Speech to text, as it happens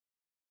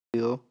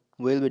Video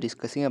we'll be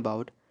discussing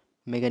about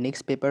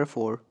mechanics paper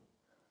 4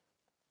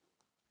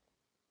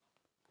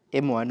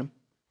 M1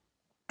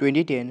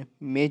 2010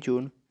 May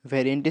June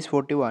variant is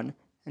 41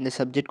 and the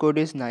subject code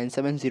is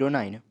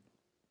 9709.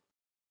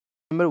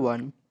 Number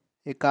 1.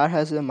 A car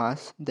has a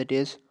mass that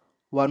is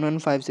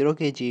 1150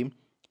 kg,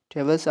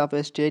 travels up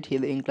a straight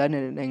hill inclined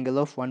at an angle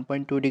of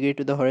 1.2 degree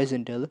to the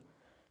horizontal.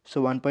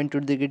 So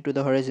 1.2 degree to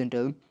the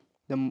horizontal.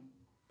 The,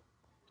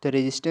 the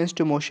resistance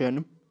to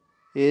motion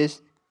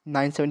is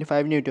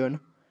 975 Newton.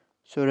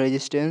 So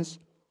resistance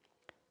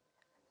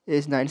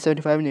is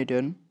 975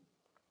 Newton.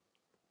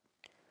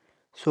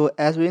 So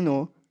as we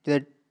know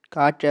that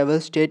car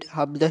travels straight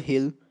up the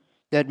hill,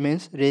 that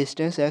means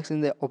resistance acts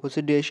in the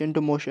opposite direction to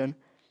motion.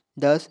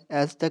 Thus,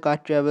 as the car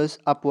travels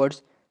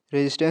upwards,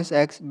 resistance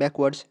acts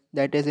backwards,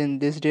 that is in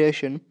this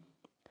direction.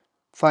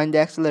 Find the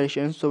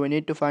acceleration. So we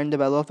need to find the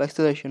value of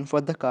acceleration for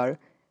the car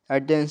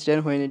at the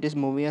instant when it is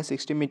moving at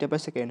 60 meter per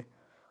second.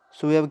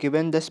 So we have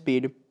given the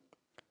speed.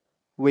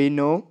 We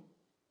know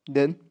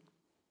then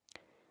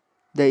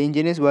the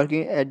engine is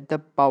working at the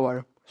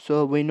power.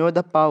 So we know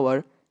the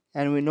power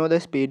and we know the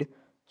speed.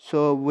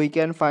 So we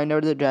can find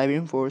out the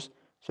driving force.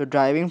 So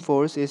driving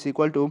force is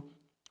equal to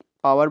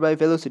power by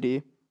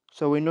velocity.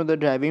 So we know the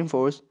driving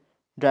force.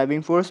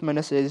 Driving force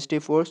minus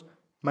resistive force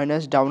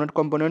minus downward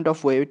component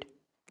of weight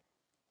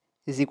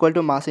is equal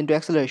to mass into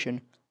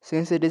acceleration,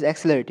 since it is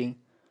accelerating.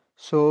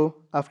 So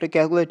after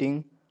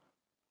calculating,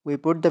 we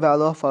put the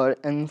value of r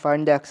and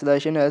find the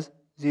acceleration as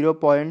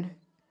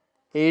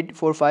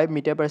 0.845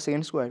 meter per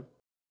second square.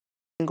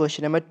 In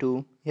question number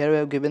 2, here we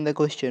have given the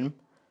question.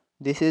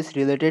 This is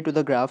related to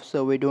the graph,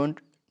 so we don't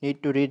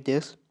need to read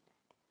this.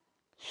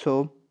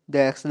 So the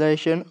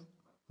acceleration,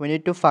 we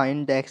need to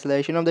find the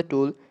acceleration of the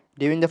tool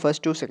during the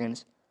first 2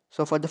 seconds.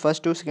 So for the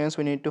first 2 seconds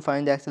we need to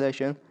find the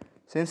acceleration.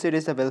 Since it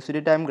is a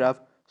velocity time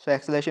graph, so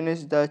acceleration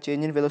is the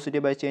change in velocity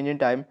by change in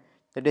time,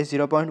 that is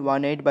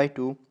 0.18 by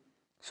 2.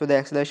 So the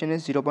acceleration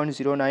is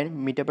 0.09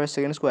 meter per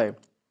second square.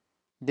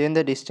 Then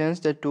the distance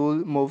the tool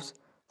moves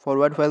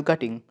forward while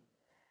cutting.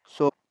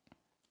 So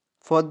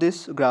for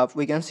this graph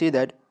we can see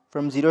that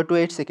from 0 to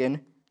 8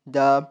 seconds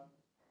the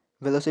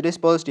velocity is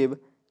positive,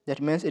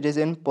 that means it is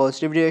in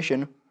positive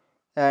direction,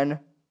 and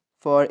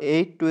for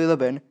 8 to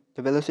 11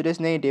 the velocity is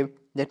negative,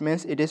 that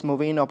means it is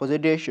moving in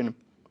opposite direction.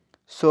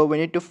 So we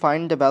need to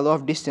find the value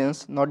of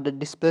distance, not the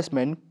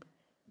displacement,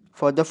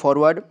 for the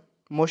forward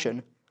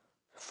motion.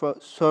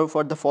 So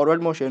for the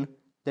forward motion,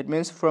 that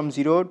means from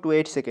 0 to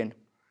 8 seconds.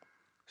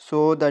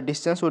 So the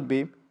distance would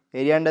be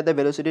area under the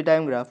velocity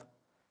time graph.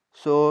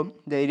 So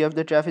the area of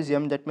the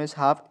trapezium, that means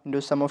half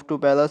into sum of two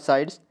parallel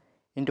sides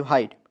into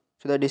height.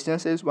 So the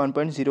distance is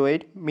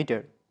 1.08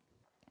 meter.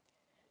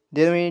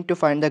 Then we need to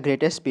find the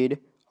greatest speed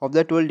of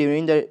the tool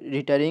during the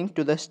returning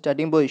to the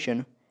starting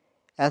position.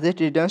 As it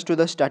returns to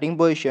the starting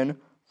position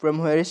from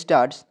where it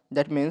starts,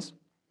 that means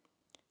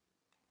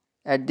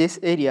at this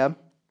area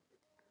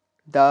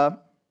the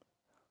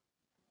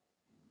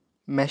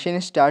machine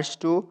starts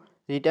to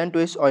return to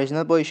its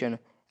original position.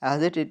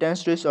 As it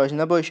returns to its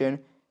original position,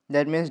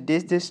 that means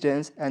this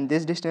distance and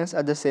this distance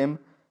are the same,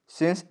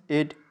 since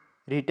it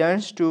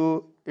returns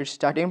to its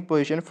starting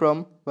position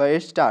from where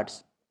it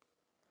starts.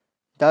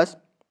 Thus,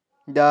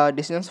 the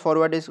distance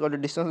forward is equal to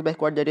distance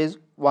backward, that is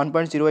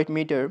 1.08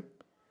 meter.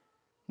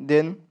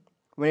 Then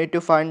we need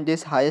to find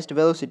this highest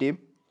velocity,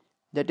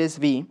 that is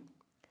v.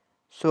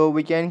 So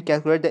we can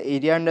calculate the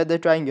area under the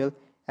triangle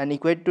and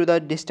equate to the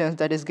distance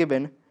that is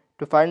given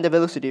to find the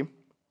velocity.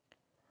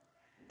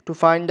 To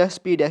find the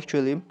speed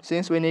actually,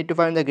 since we need to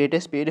find the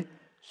greatest speed,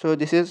 so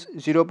this is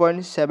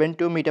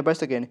 0.72 meter per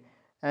second,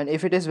 and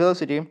if it is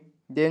velocity,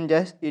 then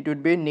just it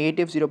would be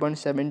negative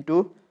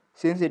 0.72,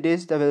 since it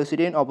is the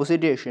velocity in opposite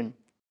direction.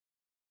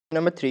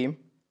 Number 3,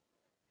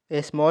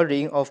 a small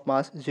ring of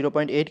mass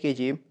 0.8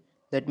 kg,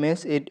 that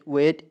means its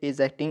weight is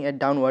acting at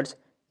downwards,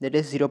 that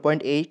is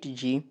 0.8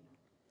 g,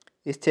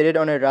 is threaded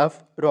on a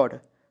rough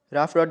rod.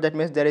 Rough rod, that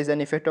means there is an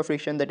effect of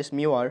friction, that is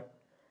mu r,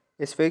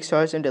 is fixed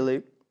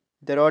horizontally.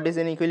 The rod is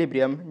in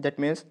equilibrium, that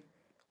means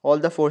all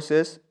the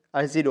forces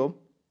are zero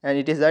and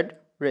it is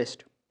at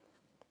rest.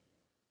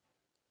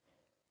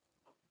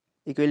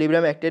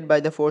 Equilibrium acted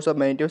by the force of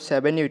magnitude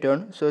 7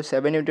 Newton. So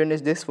 7 Newton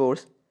is this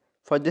force.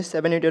 For this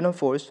 7 Newton of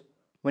force,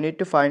 we need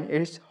to find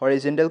its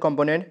horizontal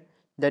component,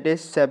 that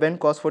is 7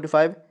 cos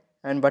 45,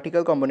 and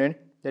vertical component,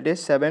 that is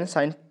 7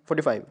 sin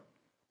 45.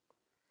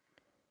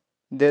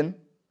 Then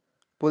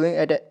pulling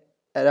at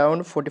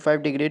around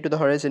 45 degree to the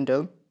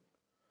horizontal,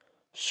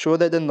 show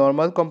that the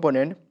normal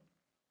component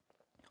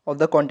of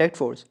the contact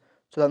force.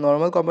 So the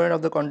normal component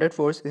of the contact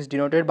force is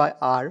denoted by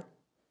R,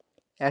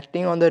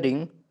 acting on the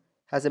ring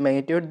has a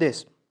magnitude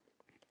this.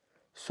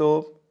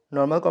 So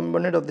normal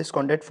component of this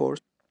contact force,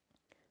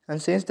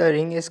 and since the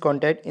ring is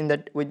contact in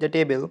that with the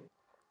table,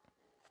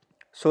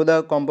 so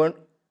the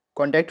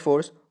contact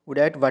force would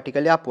act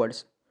vertically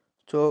upwards.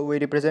 So we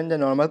represent the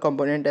normal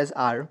component as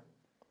R.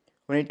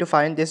 We need to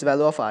find this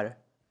value of R.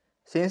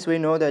 Since we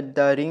know that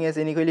the ring is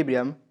in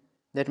equilibrium,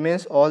 that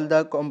means all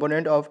the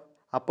component of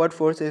upward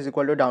force is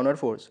equal to downward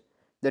force.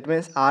 That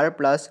means R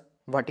plus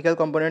vertical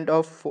component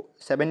of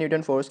 7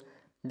 Newton force,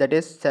 that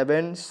is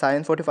 7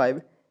 sine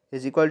 45,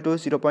 is equal to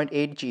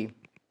 0.8 g.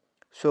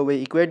 So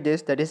we equate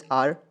this, that is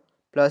R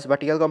plus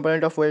vertical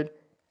component of weight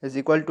is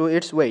equal to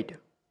its weight.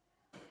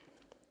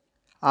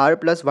 R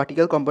plus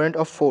vertical component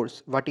of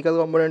force. Vertical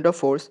component of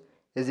force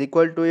is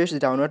equal to its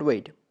downward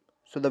weight.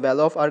 So the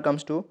value of R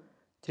comes to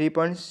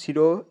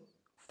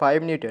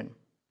 3.05 Newton.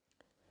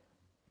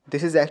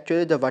 This is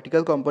actually the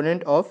vertical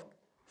component of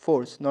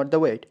force, not the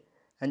weight.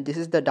 And this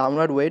is the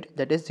downward weight,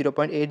 that is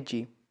 0.8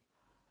 g.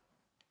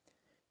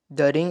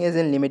 The ring is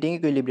in limiting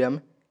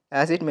equilibrium.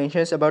 As it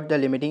mentions about the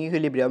limiting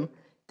equilibrium,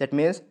 that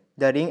means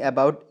the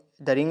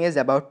ring is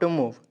about to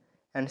move.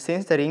 And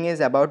since the ring is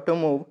about to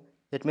move,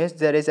 that means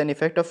there is an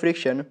effect of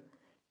friction,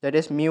 that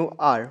is mu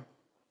r.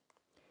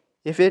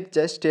 If it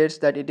just states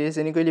that it is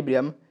in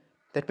equilibrium,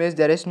 that means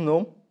there is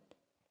no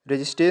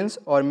resistance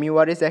or mu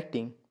r is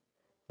acting.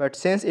 But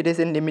since it is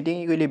in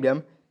limiting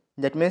equilibrium,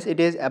 that means it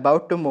is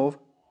about to move,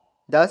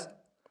 thus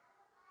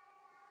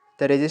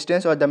the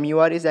resistance or the mu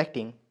r is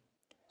acting.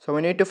 So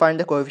we need to find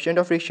the coefficient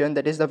of friction,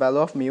 that is the value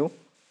of mu,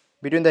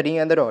 between the ring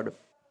and the rod.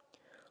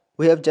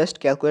 We have just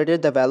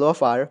calculated the value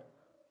of r,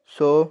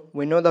 so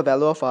we know the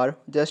value of r,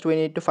 just we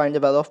need to find the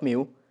value of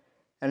mu.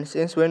 And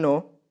since we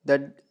know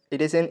that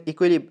it is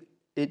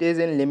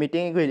in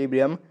limiting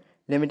equilibrium,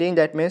 limiting,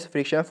 that means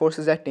friction force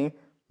is acting,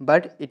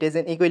 but it is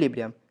in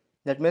equilibrium,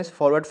 that means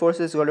forward force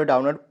is equal to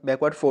downward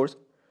backward force.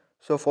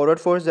 So forward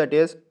force, that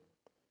is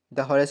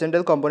the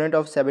horizontal component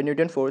of 7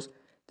 Newton force,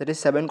 that is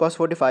 7 cos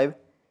 45,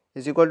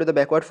 is equal to the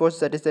backward force,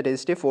 that is the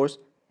resistive force,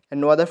 and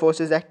no other force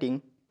is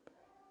acting.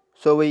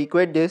 So we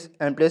equate this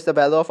and place the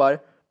value of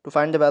r to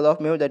find the value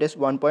of mu, that is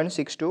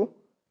 1.62.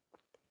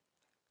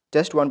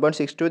 Just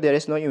 1.62, there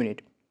is no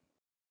unit.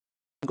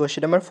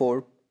 Question number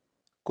 4.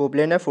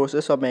 Coplanar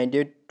forces of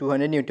magnitude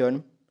 200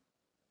 Newton,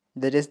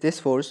 that is this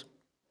force,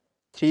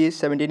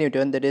 370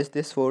 Newton, that is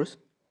this force,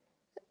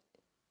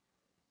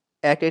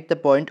 act at the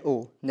point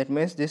O. That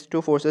means these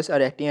two forces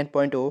are acting at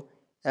point O,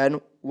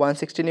 and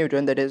 160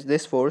 Newton, that is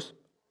this force,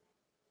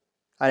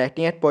 are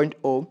acting at point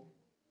O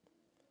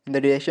in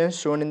the direction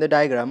shown in the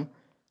diagram,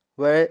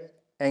 where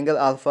angle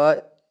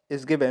alpha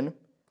is given,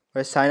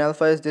 where sine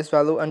alpha is this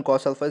value and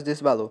cos alpha is this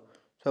value.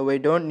 So we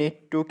don't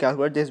need to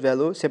calculate this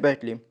value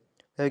separately.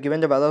 We have given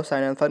the value of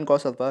sine alpha and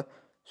cos alpha.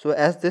 So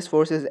as this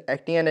force is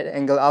acting at an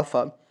angle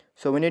alpha,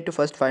 so we need to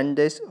first find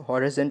this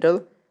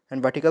horizontal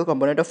and vertical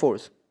component of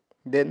force.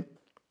 Then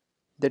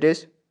that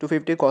is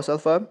 250 cos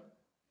alpha,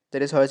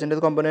 that is horizontal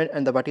component,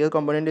 and the vertical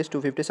component is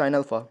 250 sine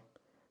alpha.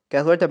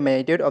 Calculate the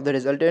magnitude of the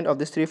resultant of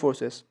these three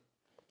forces.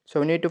 So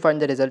we need to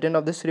find the resultant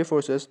of these three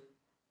forces.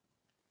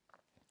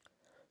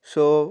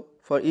 So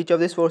for each of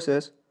these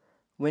forces,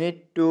 we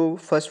need to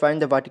first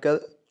find the vertical.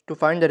 To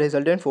find the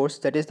resultant force,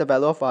 that is the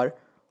value of r,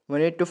 we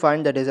need to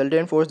find the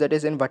resultant force that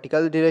is in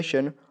vertical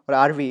direction, or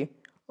rv,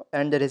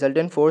 and the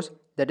resultant force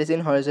that is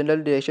in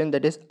horizontal direction,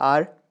 that is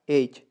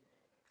rh.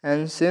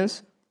 And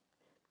since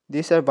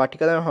these are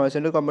vertical and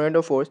horizontal component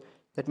of force,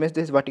 that means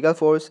this vertical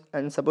force,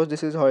 and suppose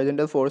this is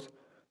horizontal force,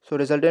 so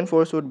resultant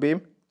force would be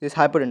this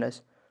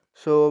hypotenuse.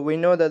 So we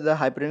know that the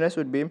hypotenuse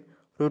would be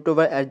root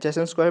over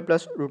adjacent square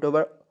plus root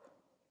over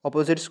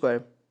opposite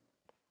square.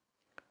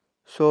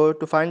 So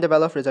to find the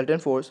value of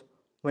resultant force,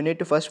 we need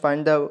to first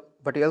find the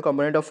vertical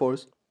component of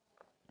force,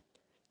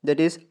 that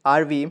is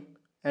rv,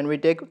 and we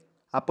take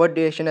upward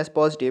direction as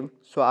positive.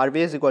 So rv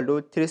is equal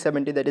to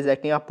 370, that is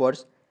acting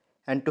upwards,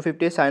 and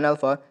 250 sine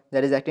alpha,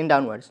 that is acting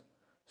downwards.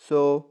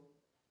 So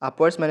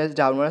upwards minus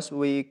downwards,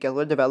 we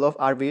calculate the value of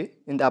rv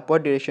in the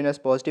upward direction as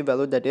positive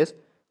value, that is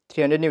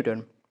 300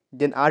 Newton.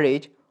 Then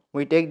rh,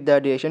 we take the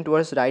direction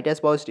towards right as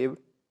positive.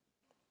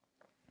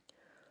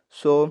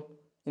 So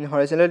in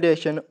horizontal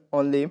direction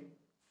only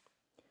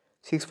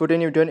 640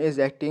 Newton is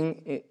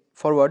acting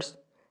forwards,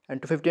 and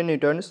 250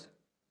 Newtons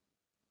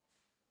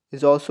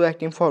is also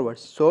acting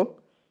forwards. So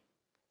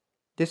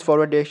this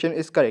forward direction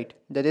is correct,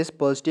 that is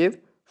positive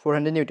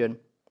 400 Newton.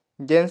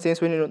 Then since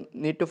we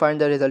need to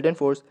find the resultant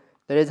force,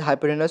 that is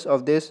hypotenuse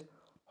of this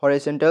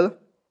horizontal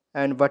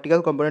and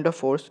vertical component of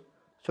force,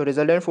 so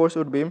resultant force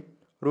would be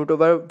root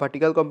over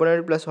vertical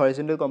component plus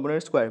horizontal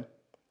component square.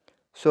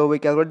 So we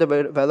calculate the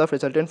value of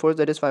resultant force,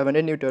 that is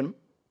 500 Newton.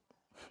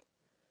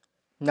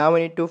 Now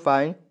we need to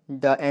find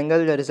the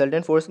angle the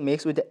resultant force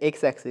makes with the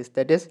x-axis,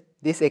 that is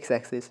this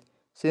x-axis,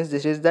 since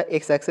this is the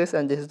x-axis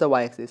and this is the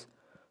y-axis.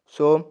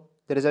 So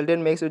the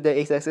resultant makes with the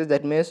x-axis,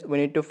 that means we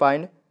need to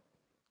find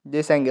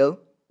this angle.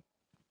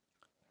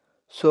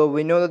 So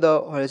we know that the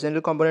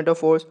horizontal component of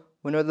force,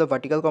 we know the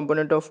vertical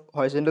component of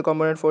horizontal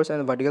component force and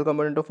the vertical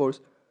component of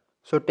force.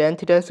 So tan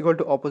theta is equal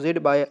to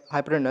opposite by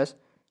hypotenuse,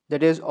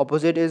 that is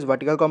opposite is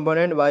vertical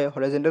component by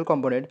horizontal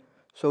component.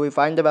 So we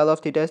find the value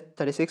of theta is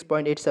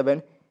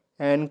 36.87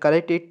 and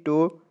correct it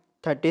to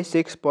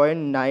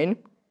 36.9,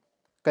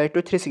 correct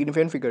to three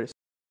significant figures.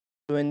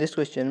 So in this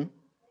question,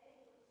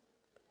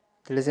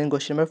 that is in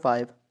question number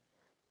 5,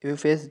 if you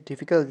face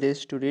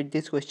difficulties to read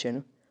this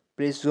question,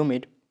 please zoom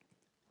it.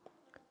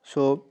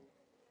 So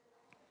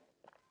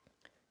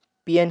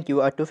P and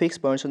Q are two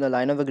fixed points on the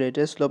line of the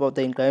greatest slope of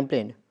the inclined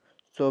plane.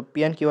 So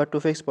P and Q are two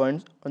fixed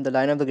points on the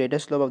line of the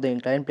greatest slope of the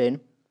inclined plane.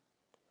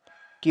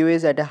 Q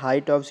is at a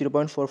height of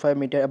 0.45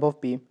 meter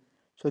above P.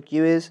 So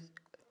Q is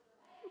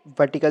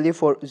vertically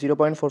for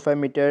 0.45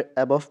 meter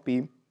above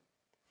P,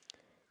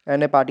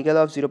 and a particle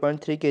of 0.3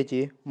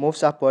 kg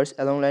moves upwards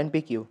along line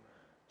PQ.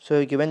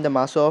 So given the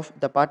mass of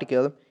the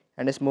particle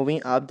and is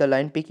moving up the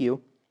line PQ,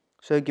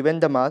 so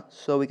given the mass,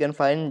 so we can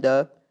find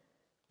the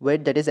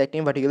weight that is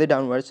acting vertically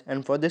downwards,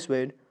 and for this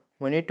weight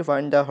we need to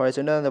find the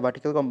horizontal and the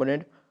vertical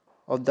component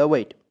of the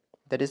weight,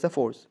 that is the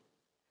force.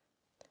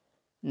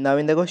 Now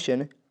in the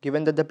question,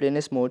 given that the plane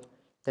is smooth,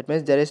 that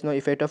means there is no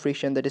effect of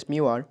friction, that is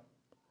mu r,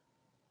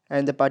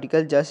 and the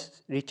particle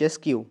just reaches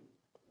Q,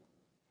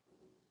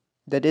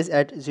 that is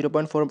at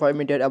 0.45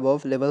 meter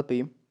above level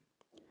P.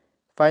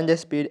 Find the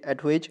speed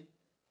at which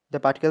the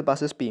particle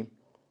passes P.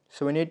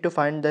 So we need to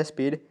find the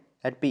speed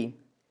at P.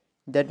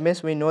 That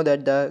means we know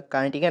that the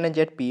kinetic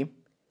energy at P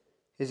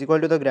is equal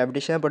to the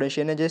gravitational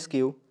potential energy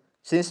Q,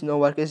 since no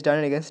work is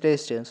done against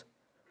resistance.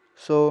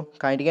 So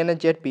kinetic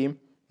energy at P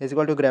is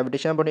equal to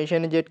gravitational potential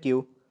energy at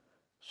Q.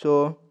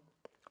 So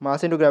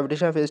mass into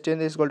gravitational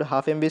resistance is equal to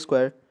half mv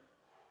square.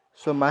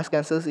 So mass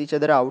cancels each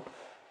other out,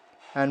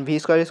 and v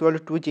square is equal to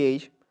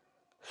 2gh.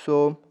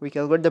 So we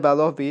calculate the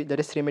value of v, that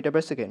is 3 meter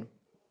per second.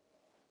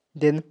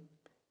 Then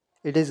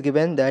it is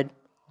given that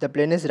the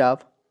plane is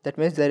rough, that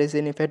means there is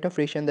an effect of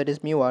friction, that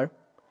is mu r,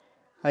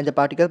 and the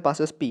particle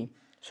passes P.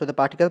 So the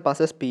particle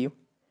passes P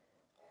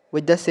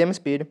with the same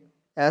speed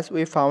as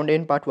we found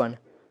in part 1.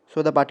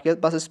 So the particle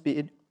passes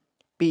speed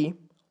P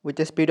with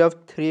a speed of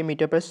 3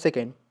 meter per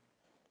second.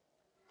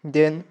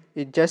 Then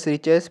it just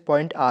reaches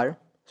point R.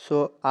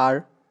 So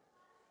R,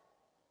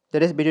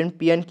 that is between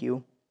P and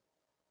Q.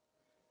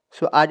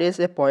 So R is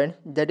a point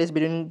that is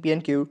between P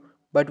and Q,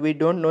 but we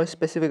don't know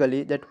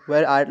specifically that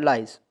where R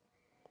lies.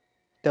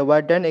 The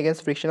work done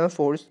against frictional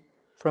force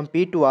from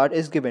P to R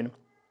is given.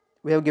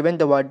 We have given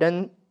the work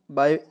done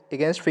by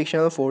against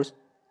frictional force.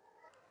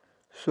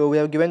 So we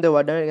have given the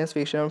work done against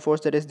frictional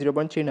force, that is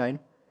 0.39.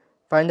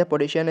 Find the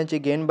potential energy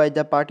gained by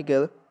the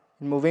particle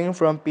moving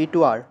from P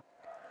to R.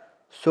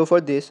 So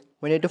for this,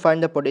 we need to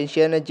find the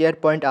potential energy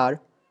at point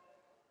R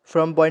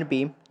from point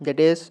P, that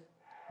is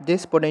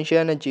this potential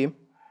energy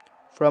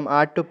from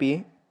R to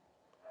P.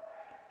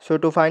 So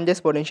to find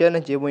this potential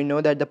energy, we know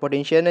that the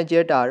potential energy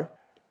at R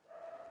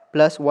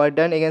plus work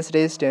done against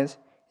resistance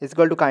is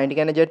equal to kinetic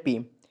energy at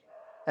P.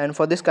 And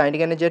for this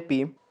kinetic energy at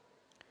P,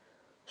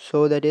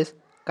 so that is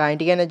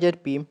kinetic energy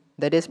at P,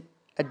 that is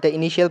at the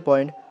initial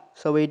point.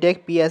 So we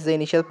take P as the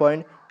initial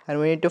point, and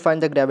we need to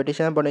find the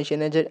gravitational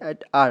potential energy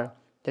at R,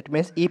 that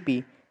means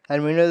EP,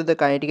 and we know that the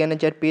kinetic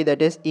energy at P,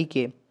 that is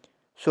EK.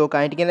 So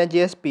kinetic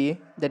energy as P,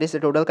 that is the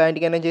total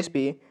kinetic energy is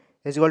P,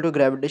 is equal to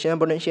gravitational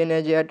potential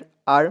energy at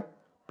R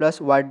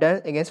plus work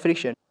done against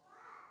friction.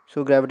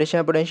 So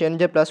gravitational potential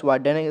energy plus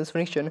work done against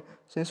friction,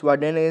 since work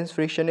done against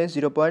friction is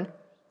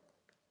 0.39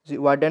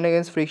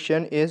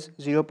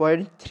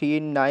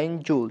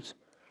 joules.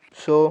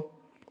 So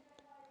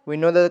we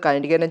know that the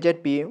kinetic energy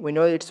at P, we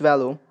know its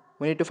value.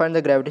 We need to find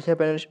the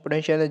gravitational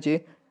potential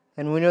energy,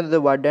 and we know that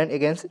the work done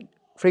against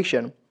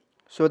friction.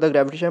 So the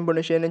gravitational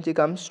potential energy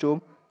comes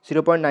to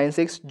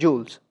 0.96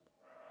 joules.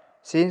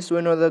 Since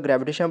we know the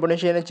gravitational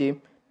potential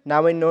energy,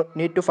 now we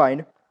need to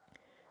find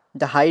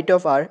the height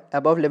of R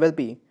above level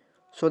P.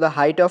 So the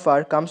height of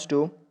R comes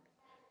to,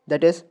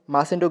 that is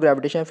mass into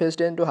gravitational field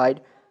strength into height.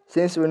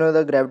 Since we know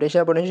the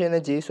gravitational potential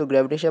energy, so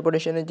gravitational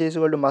potential energy is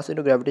equal to mass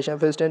into gravitational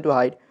field strength to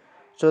height.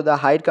 So the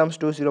height comes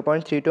to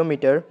 0.32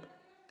 meter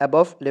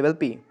above level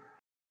P.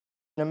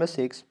 Number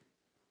 6.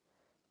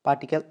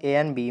 Particle A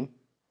and B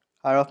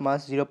are of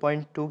mass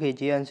 0.2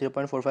 kg and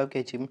 0.45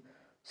 kg.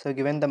 So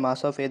given the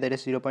mass of A, that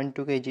is 0.2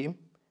 kg,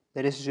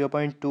 that is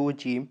 0.2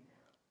 g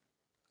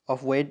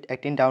of weight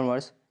acting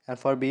downwards, and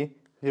for B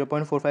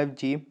 0.45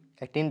 g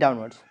acting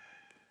downwards,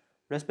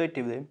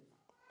 respectively,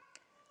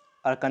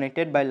 are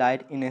connected by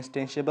light in a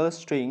extensible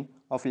string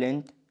of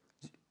length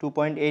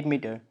 2.8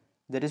 meter.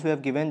 That is, we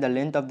have given the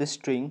length of this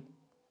string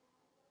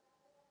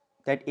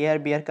that A or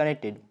B are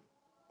connected.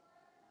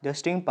 The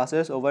string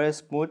passes over a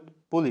smooth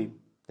pulley.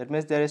 That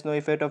means there is no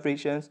effect of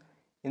frictions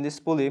in this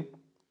pulley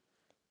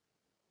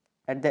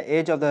at the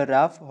edge of the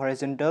rough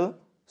horizontal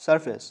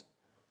surface.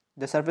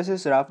 The surface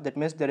is rough, that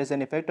means there is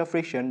an effect of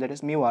friction, that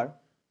is mu r,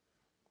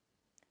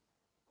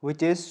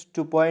 which is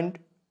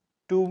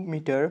 2.2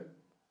 meter,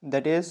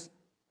 that is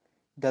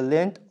the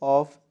length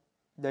of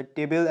the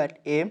table at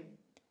A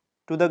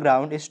to the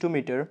ground is 2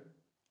 meter.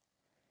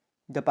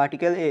 The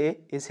particle A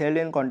is held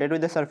in contact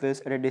with the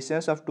surface at a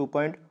distance of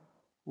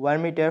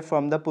 2.1 meter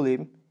from the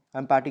pulley,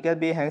 and particle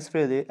B hangs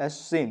freely as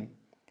seen.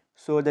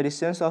 So the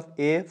distance of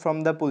A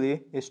from the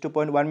pulley is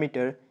 2.1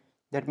 meter.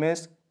 That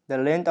means the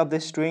length of the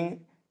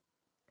string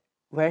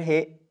where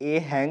A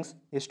hangs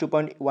is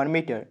 2.1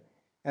 meter.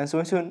 And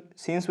so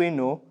since we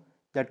know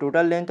the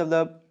total length of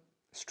the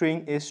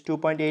string is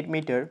 2.8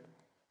 meter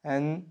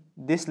and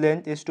this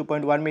length is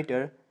 2.1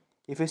 meter,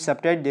 if we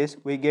subtract this,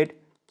 we get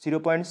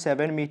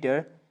 0.7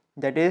 meter,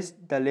 that is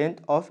the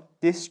length of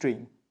this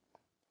string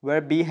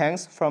where B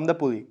hangs from the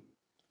pulley.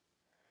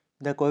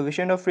 the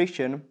coefficient of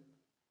friction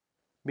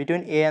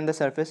between A and the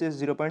surface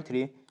is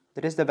 0.3,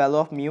 that is the value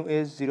of mu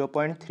is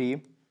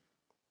 0.3.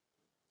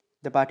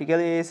 The particle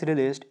A is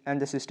released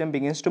and the system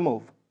begins to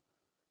move.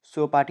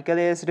 So particle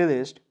A is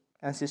released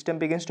and system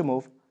begins to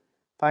move.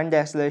 Find the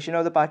acceleration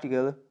of the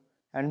particle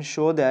and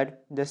show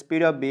that the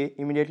speed of B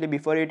immediately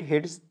before it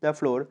hits the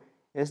floor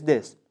is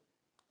this.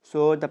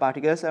 So the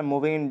particles are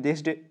moving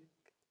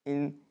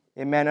in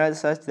a manner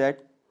such that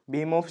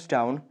B moves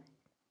down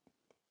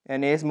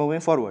and A is moving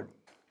forward.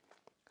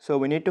 So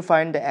we need to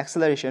find the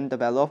acceleration, the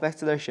value of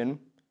acceleration.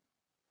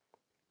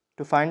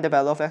 To find the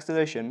value of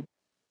acceleration,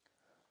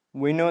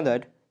 we know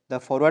that the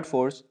forward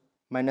force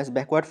minus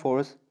backward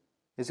force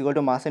is equal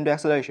to mass into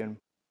acceleration.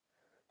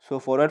 So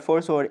forward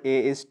force over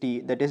A is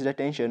T, that is the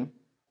tension.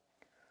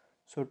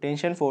 So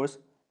tension force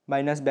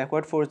minus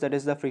backward force, that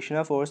is the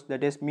frictional force,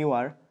 that is mu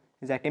r,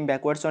 is acting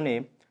backwards on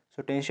A.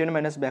 So tension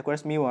minus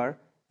backwards mu r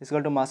is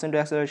equal to mass into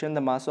acceleration.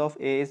 The mass of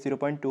A is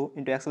 0.2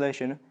 into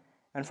acceleration,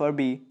 and for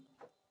B,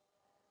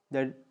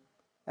 that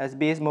as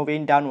B is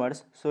moving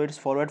downwards, so its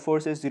forward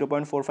force is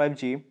 0.45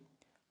 g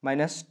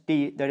minus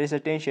T, that is the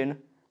tension.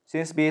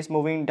 Since B is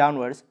moving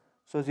downwards,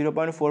 so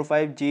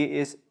 0.45 g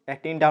is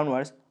acting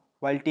downwards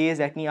while T is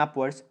acting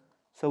upwards.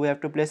 So we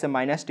have to place a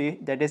minus T,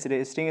 that is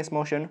resisting its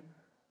motion.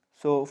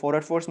 So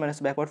forward force minus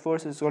backward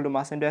force is equal to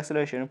mass into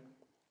acceleration.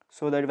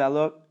 So that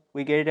value,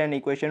 we get an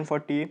equation for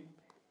T,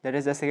 that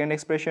is the second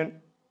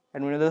expression,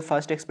 and we know the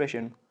first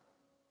expression.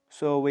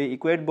 So we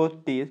equate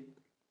both T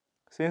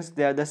since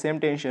they are the same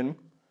tension,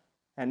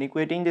 and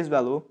equating this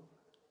value,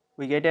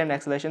 we get an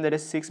acceleration that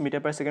is 6 meter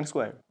per second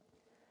square.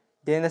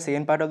 Then in the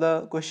second part of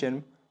the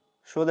question,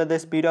 show that the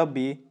speed of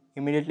B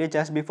immediately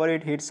just before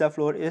it hits the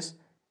floor is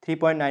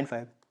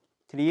 3.95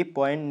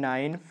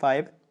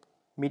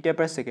 meter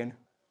per second.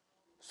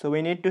 So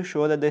we need to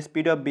show that the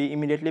speed of B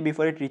immediately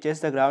before it reaches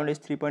the ground is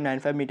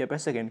 3.95 meter per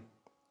second.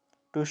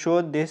 To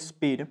show this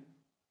speed,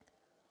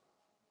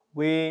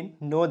 we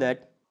know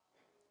that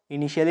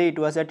initially it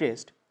was at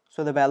rest.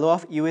 So the value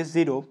of u is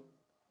 0,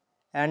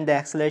 and the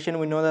acceleration,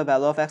 we know the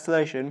value of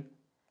acceleration,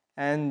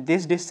 and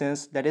this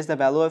distance, that is the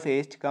value of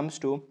h, comes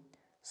to,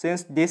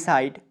 since this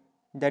height,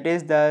 that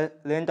is the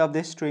length of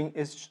this string,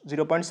 is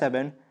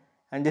 0.7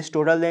 and this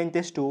total length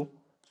is 2,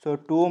 so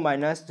 2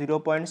 minus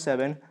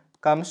 0.7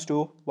 comes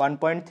to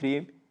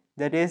 1.3,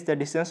 that is the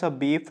distance of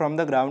B from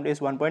the ground is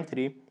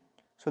 1.3,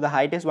 so the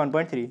height is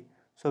 1.3.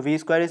 So V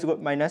square is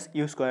minus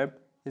U square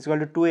is equal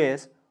to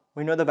 2as.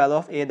 We know the value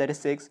of A, that is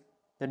 6,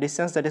 the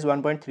distance, that is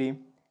 1.3,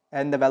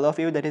 and the value of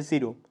U, that is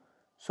 0.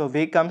 So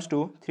V comes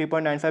to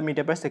 3.95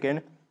 meter per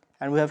second,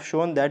 and we have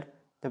shown that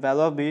the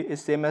value of B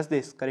is same as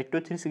this, correct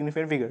to 3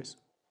 significant figures.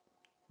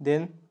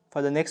 Then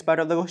for the next part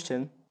of the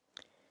question,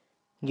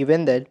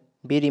 given that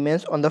B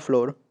remains on the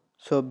floor,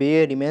 so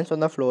B remains on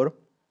the floor,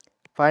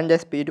 find the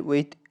speed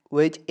with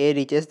which A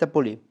reaches the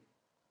pulley.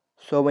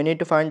 So we need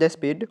to find the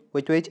speed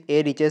with which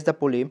A reaches the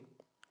pulley.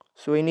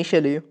 So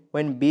initially,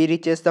 when B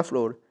reaches the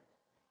floor,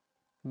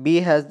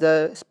 B has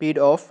the speed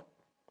of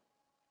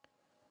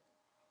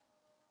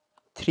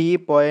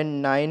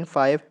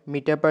 3.95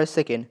 meter per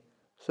second.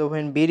 So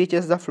when B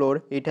reaches the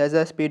floor, it has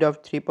a speed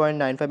of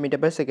 3.95 meter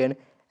per second,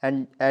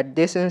 and at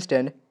this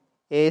instant,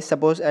 A,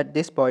 suppose at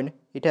this point,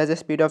 it has a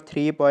speed of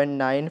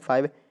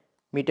 3.95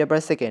 meter per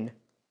second.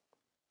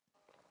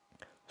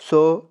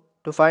 So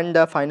to find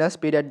the final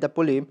speed at the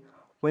pulley,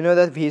 we know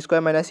that V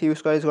square minus U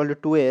square is equal to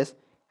 2s,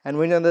 and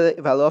we know the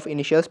value of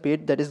initial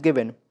speed that is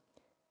given.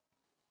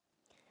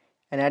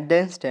 And at the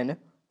instant,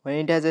 when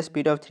it has a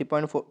speed of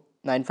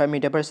 3.95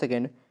 meter per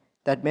second,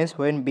 that means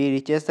when B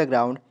reaches the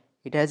ground,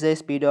 it has a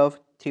speed of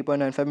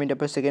 3.95 meter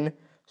per second.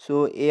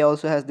 So A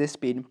also has this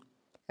speed,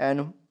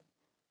 and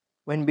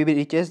when B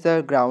reaches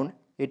the ground,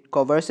 it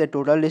covers a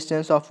total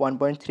distance of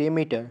 1.3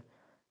 meter.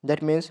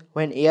 That means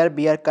when A or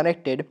B are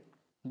connected,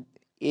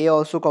 A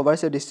also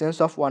covers a distance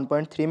of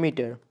 1.3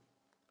 meter.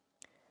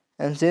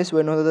 And since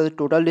we know that the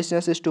total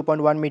distance is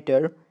 2.1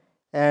 meter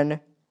and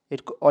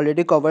it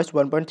already covers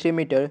 1.3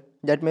 meter,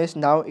 that means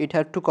now it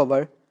has to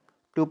cover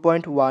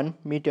 2.1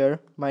 meter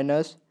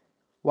minus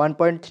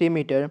 1.3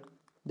 meter,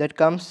 that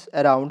comes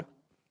around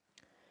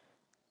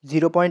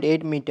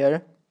 0.8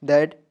 meter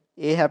that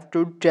A have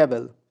to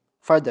travel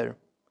further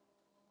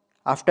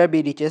after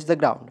B reaches the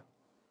ground.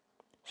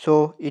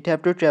 So it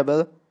have to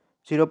travel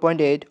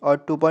 0.8 or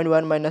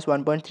 2.1 minus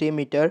 1.3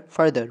 meter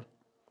further,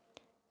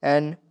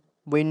 and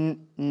we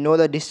know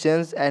the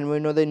distance and we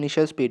know the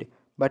initial speed,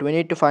 but we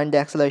need to find the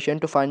acceleration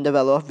to find the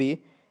value of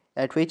V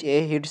at which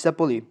A hits the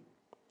pulley.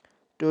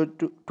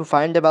 To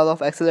find the value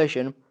of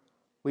acceleration,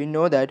 we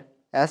know that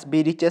as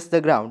B reaches the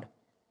ground,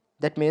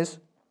 that means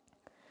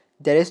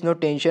there is no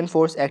tension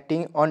force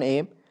acting on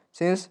A,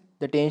 since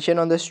the tension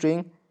on the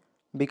string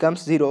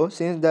becomes 0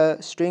 since the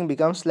string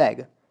becomes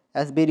slack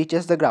as B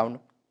reaches the ground.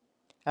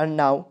 And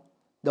now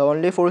the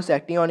only force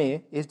acting on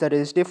A is the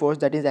resistive force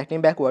that is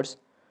acting backwards.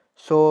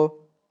 So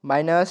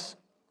minus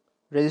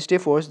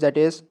resistive force, that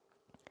is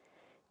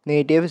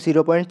negative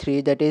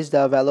 0.3, that is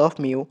the value of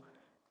mu,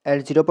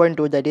 and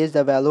 0.2, that is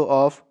the value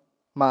of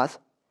mass,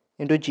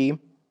 into g,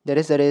 that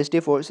is the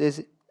resistive force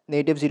is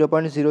negative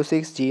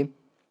 0.06 g,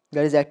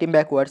 that is acting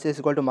backwards, is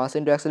equal to mass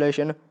into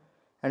acceleration,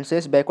 and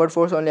since backward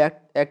force only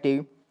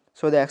active,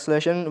 so the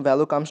acceleration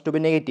value comes to be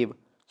negative.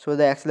 So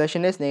the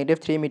acceleration is negative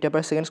 3 meter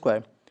per second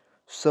square.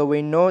 So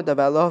we know the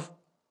value of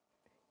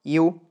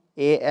u,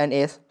 a and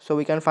s, so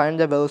we can find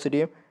the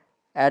velocity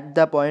at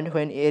the point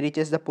when a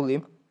reaches the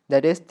pulley,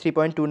 that is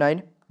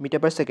 3.29 meter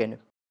per second.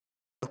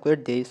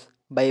 Calculate this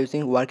by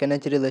using work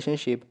energy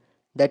relationship,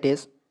 that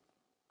is,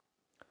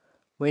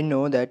 we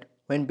know that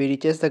when b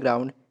reaches the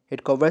ground,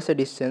 it covers a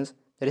distance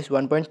that is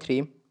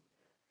 1.3.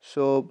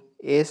 So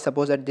a is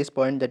suppose at this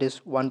point, that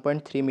is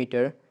 1.3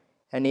 meter,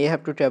 and a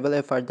have to travel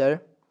a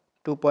further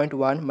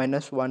 2.1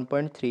 minus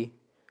 1.3.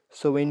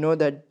 So we know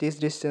that this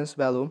distance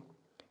value,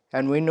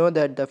 and we know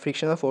that the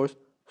frictional force,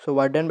 so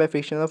work done by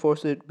frictional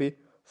force would be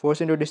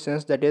force into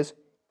distance, that is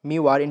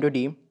mu r into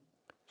d.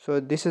 So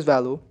this is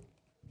value.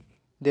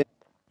 Then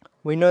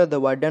we know the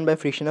work done by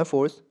frictional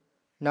force.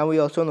 Now we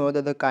also know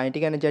that the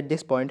kinetic energy at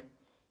this point,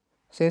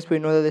 since we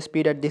know that the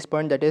speed at this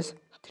point, that is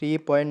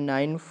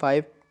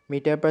 3.95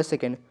 meter per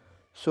second.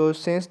 So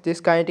since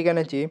this kinetic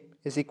energy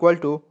is equal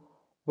to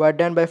work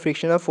done by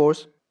frictional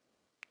force,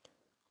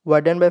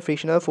 that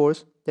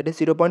is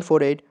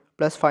 0.48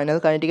 plus final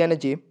kinetic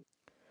energy.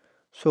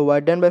 So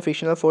work done by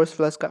frictional force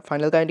plus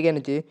final kinetic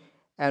energy,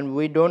 and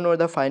we don't know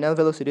the final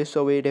velocity,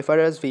 so we refer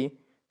as v.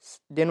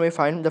 Then we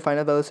find the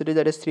final velocity,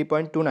 that is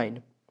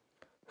 3.29.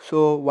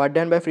 So work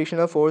done by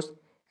frictional force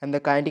and the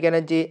kinetic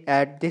energy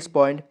at this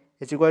point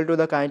is equal to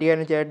the kinetic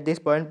energy at this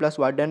point plus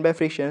work done by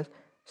friction,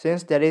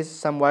 since there is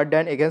some work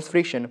done against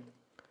friction.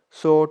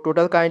 So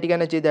total kinetic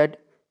energy that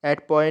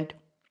at point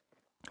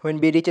when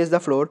b reaches the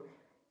floor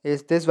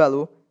is this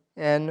value,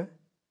 and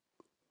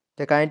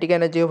the kinetic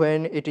energy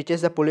when it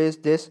reaches the pulley is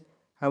this,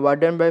 and work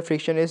done by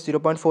friction is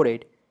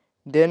 0.48.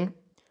 Then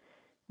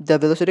the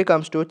velocity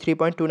comes to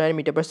 3.29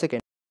 meter per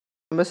second.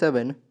 Number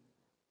 7.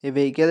 A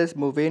vehicle is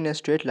moving in a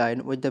straight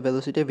line with the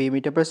velocity v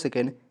meter per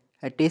second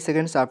at t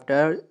seconds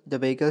after the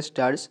vehicle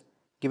starts,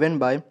 given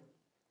by,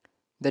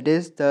 that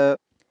is, the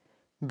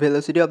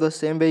velocity of the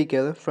same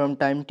vehicle from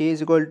time t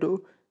is equal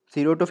to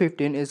 0 to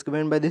 15 is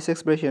given by this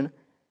expression,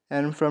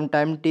 and from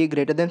time t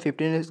greater than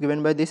 15 is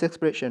given by this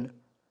expression.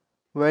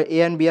 Where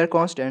a and b are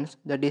constants,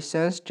 the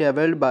distance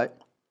traveled by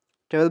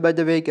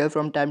the vehicle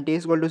from time t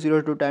is equal to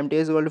 0 to time t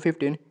is equal to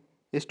 15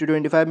 is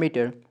 225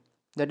 meter.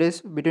 That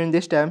is, between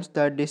these times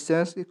the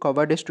distance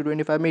covered is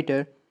 225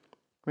 meter.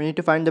 We need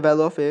to find the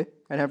value of a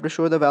and have to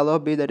show the value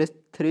of b, that is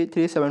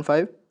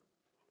 3375.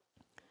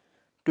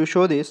 To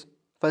show this,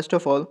 first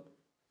of all,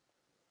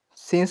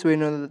 since we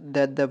know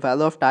that the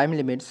value of time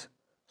limits,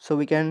 so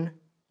we can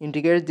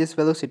integrate this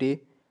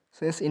velocity.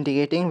 Since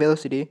integrating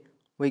velocity,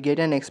 we get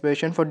an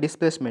expression for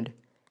displacement,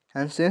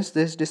 and since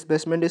this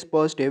displacement is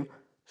positive,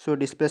 so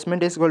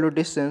displacement is equal to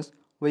distance,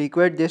 we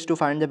equate this to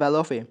find the value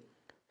of a.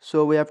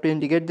 So we have to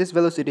integrate this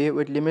velocity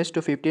with limits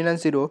to 15 and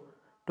 0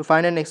 to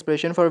find an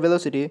expression for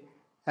velocity,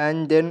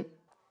 and then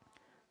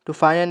to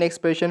find an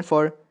expression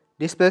for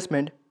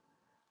displacement.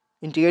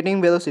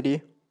 Integrating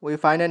velocity, we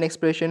find an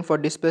expression for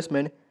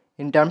displacement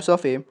in terms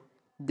of a.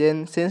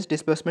 Then since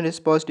displacement is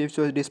positive,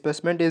 so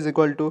displacement is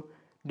equal to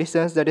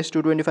distance, that is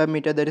 225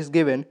 meter, that is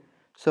given.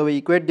 So we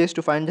equate this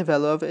to find the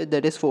value of a,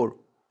 that is 4.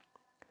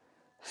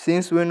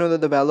 Since we know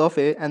that the value of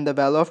a and the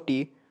value of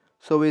t,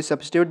 so we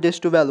substitute these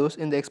two values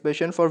in the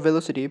expression for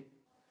velocity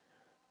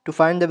to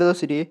find the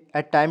velocity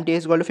at time t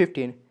is equal to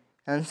 15.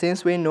 And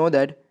since we know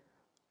that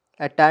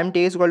at time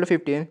t is equal to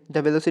 15,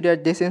 the velocity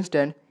at this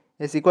instant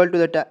is equal to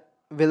the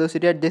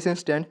velocity at this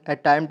instant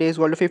at time t is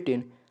equal to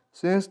 15.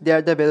 Since they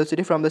are the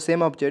velocity from the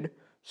same object,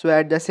 so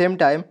at the same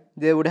time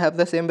they would have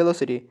the same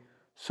velocity.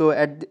 So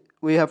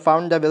we have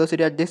found the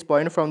velocity at this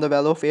point from the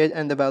value of a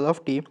and the value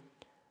of t.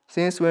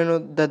 Since we know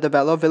that the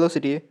value of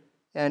velocity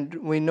and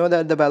we know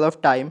that the value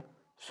of time,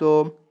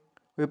 so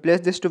we place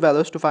these two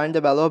values to find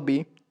the value of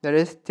b, that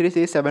is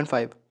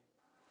 3375.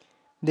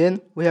 Then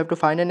we have to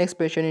find an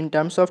expression in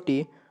terms of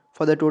t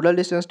for the total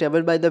distance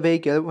traveled by the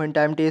vehicle when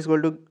time t is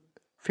equal to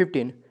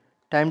 15.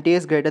 Time t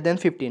is greater than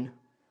 15.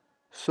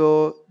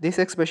 So this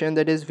expression,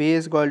 that is v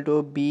is equal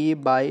to b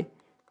by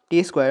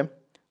t square.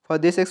 For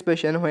this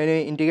expression, when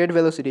we integrate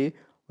velocity,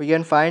 we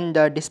can find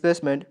the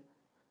displacement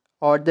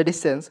or the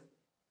distance.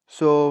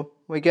 So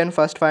we can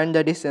first find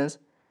the distance,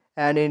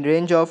 and in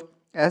range of,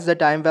 as the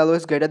time value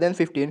is greater than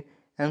 15,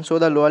 and so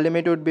the lower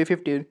limit would be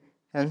 15,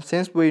 and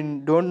since we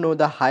don't know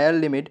the higher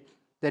limit,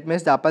 that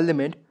means the upper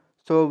limit,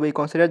 so we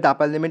consider the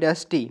upper limit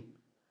as t,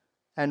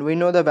 and we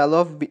know the value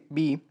of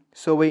b,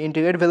 so we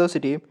integrate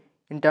velocity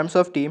in terms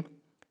of t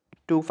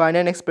to find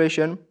an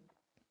expression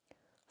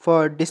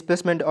for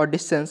displacement or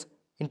distance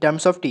in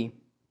terms of t.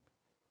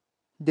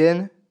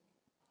 Then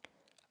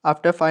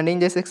after finding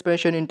this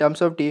expression in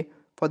terms of t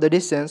for the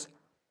distance,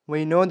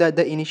 we know that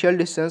the initial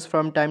distance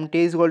from time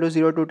t is equal to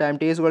 0 to time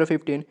t is equal to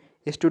 15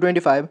 is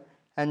 225,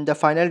 and the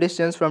final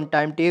distance from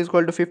time t is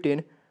equal to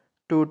 15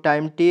 to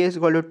time t is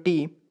equal to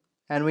t,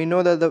 and we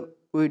know that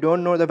we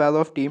don't know the value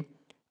of t.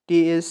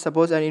 T is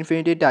suppose an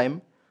infinity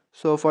time,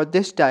 so for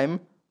this time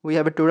we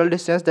have a total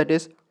distance, that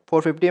is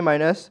 450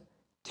 minus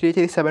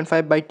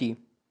 3375 by t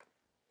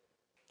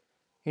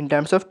in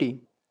terms of t.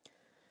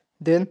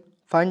 Then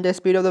find the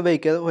speed of the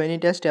vehicle when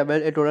it has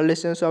traveled a total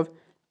distance of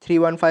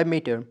 315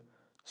 meter.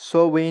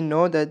 So we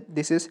know that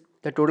this is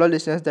the total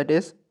distance, that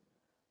is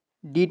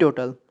d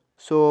total.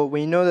 So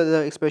we know that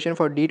the expression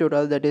for d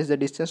total, that is the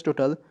distance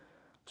total.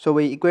 So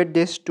we equate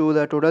this to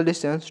the total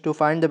distance to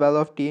find the value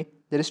of t,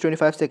 that is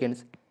 25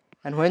 seconds.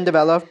 And when the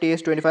value of t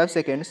is 25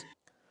 seconds,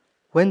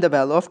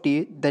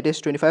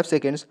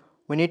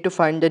 we need to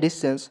find the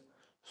distance.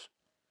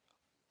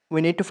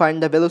 We need to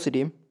find the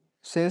velocity,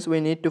 since we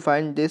need to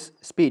find this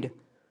speed.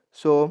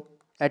 So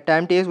at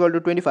time t is equal to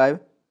 25,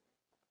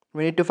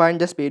 we need to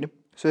find the speed.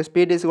 So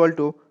speed is equal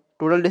to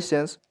total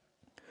distance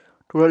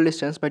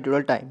by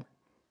total time.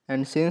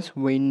 And since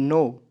we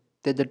know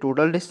that the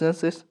total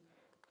distance is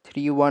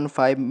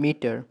 315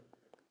 meter,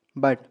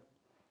 but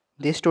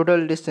this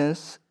total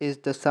distance is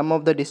the sum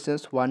of the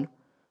distance 1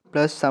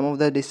 plus sum of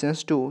the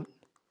distance 2,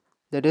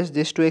 that is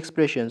these two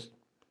expressions.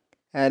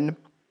 And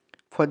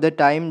for the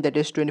time, that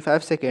is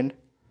 25 second,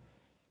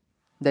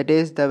 that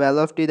is the value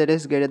of t that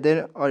is greater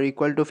than or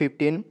equal to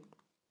 15,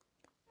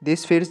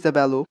 this fits the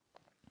value.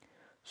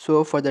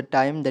 So for the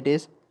time that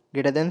is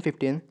greater than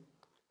 15,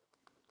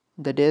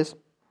 that is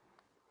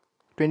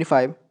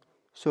 25,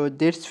 so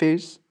this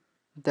fits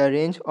the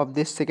range of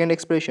this second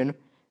expression,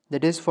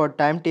 that is for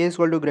time t is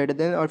equal to greater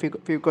than or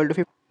equal to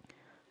 15.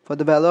 For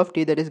the value of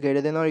t that is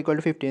greater than or equal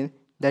to 15,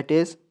 that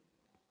is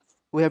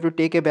we have to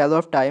take a value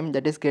of time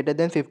that is greater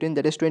than 15,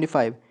 that is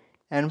 25.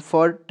 And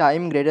for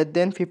time greater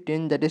than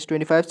 15, that is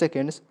 25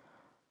 seconds,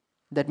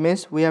 that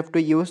means we have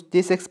to use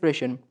this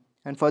expression.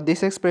 And for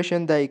this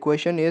expression, the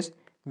equation is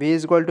v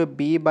is equal to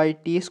b by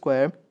t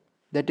square,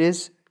 that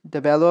is the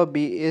value of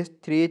b is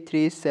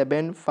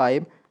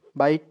 3375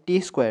 by t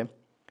square.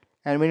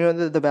 And we know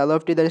that the value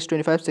of t, that is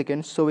 25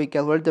 seconds, so we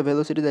calculate the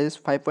velocity, that is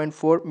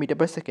 5.4 meter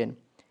per second.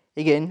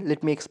 Again,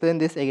 let me explain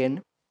this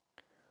again.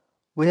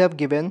 We have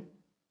given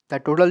the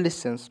total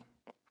distance.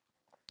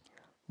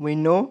 We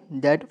know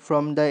that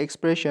from the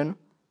expression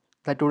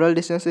the total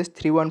distance is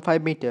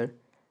 315 meter,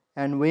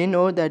 and we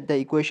know that the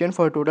equation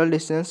for total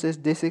distance is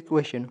this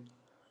equation.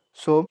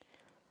 So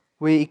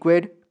we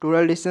equate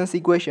total distance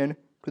equation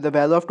to the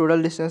value of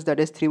total distance, that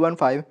is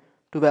 315,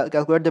 to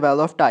calculate the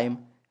value of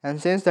time. And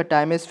since the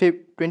time is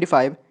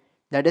 25,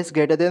 that is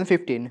greater than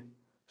 15,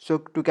 so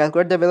to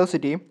calculate the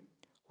velocity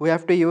we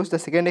have to use the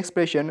second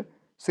expression.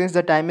 Since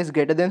the time is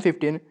greater than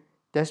 15,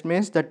 that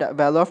means the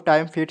value of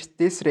time fits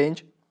this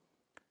range,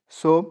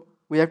 so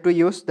we have to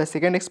use the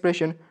second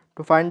expression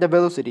to find the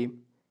velocity.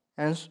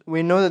 And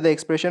we know that the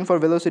expression for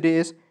velocity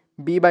is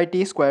b by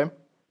t square,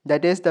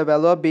 that is the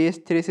value of b is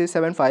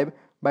 3675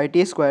 by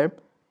t square.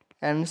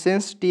 And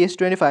since t is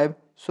 25,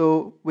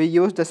 so we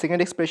use the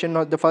second expression,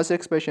 not the first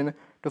expression,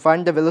 to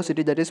find the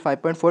velocity, that is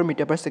 5.4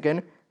 meter per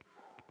second.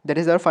 That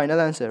is our final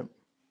answer.